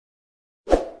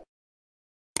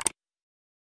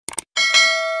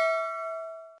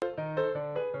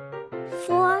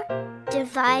4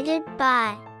 divided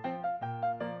by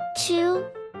 2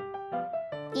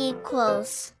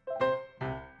 equals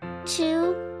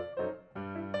 2.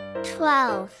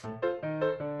 12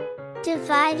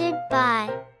 divided by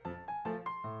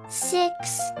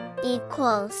 6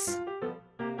 equals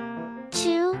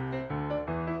 2.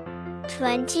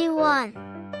 21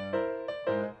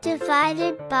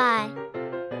 divided by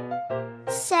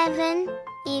 7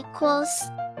 equals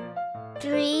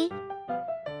 3.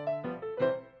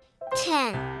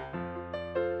 10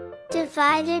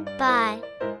 divided by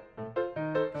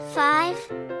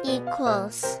 5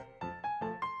 equals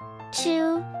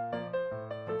 2.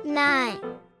 9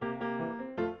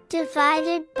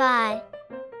 divided by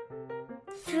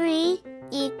 3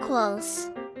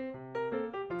 equals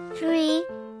 3.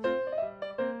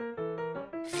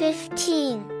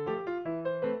 15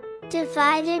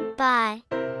 divided by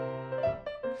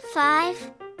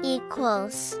 5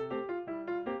 equals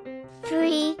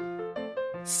 3.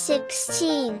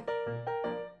 16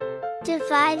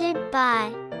 divided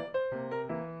by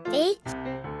 8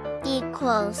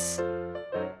 equals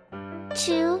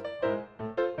 2.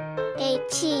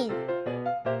 18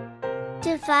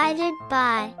 divided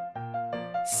by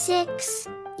 6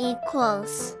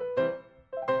 equals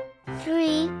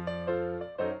 3.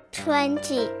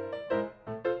 20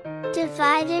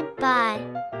 divided by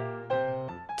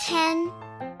 10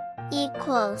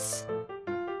 equals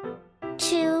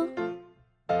 2.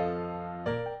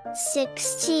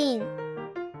 16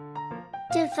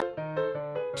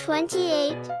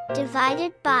 28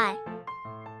 divided by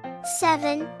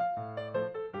 7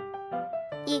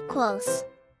 equals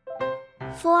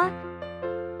 4.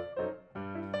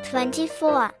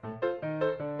 24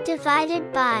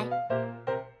 divided by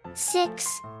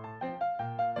 6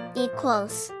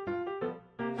 equals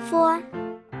 4.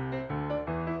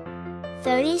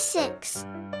 36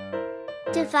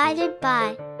 divided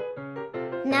by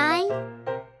 9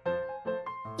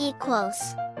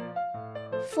 equals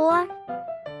 4.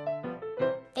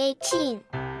 18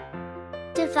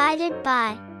 divided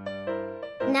by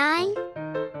 9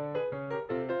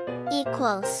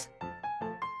 equals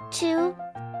 2.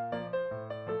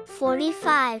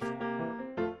 45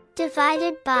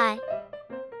 divided by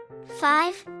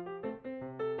 5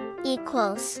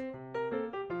 equals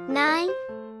 9.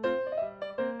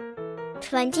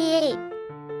 28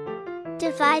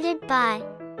 divided by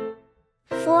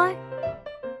 4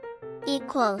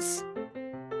 equals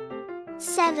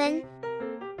 7.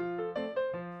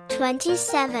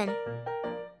 27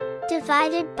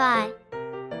 divided by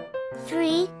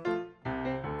 3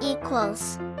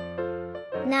 equals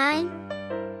 9.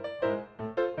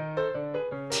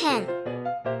 10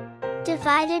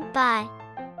 divided by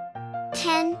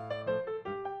 10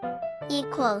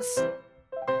 equals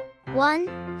 1.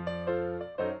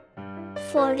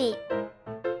 40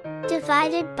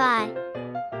 divided by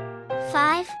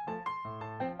 5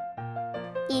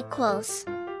 equals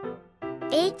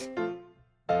 8.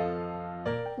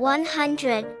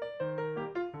 100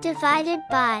 divided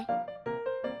by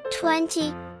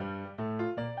 20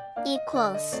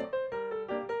 equals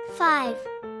 5.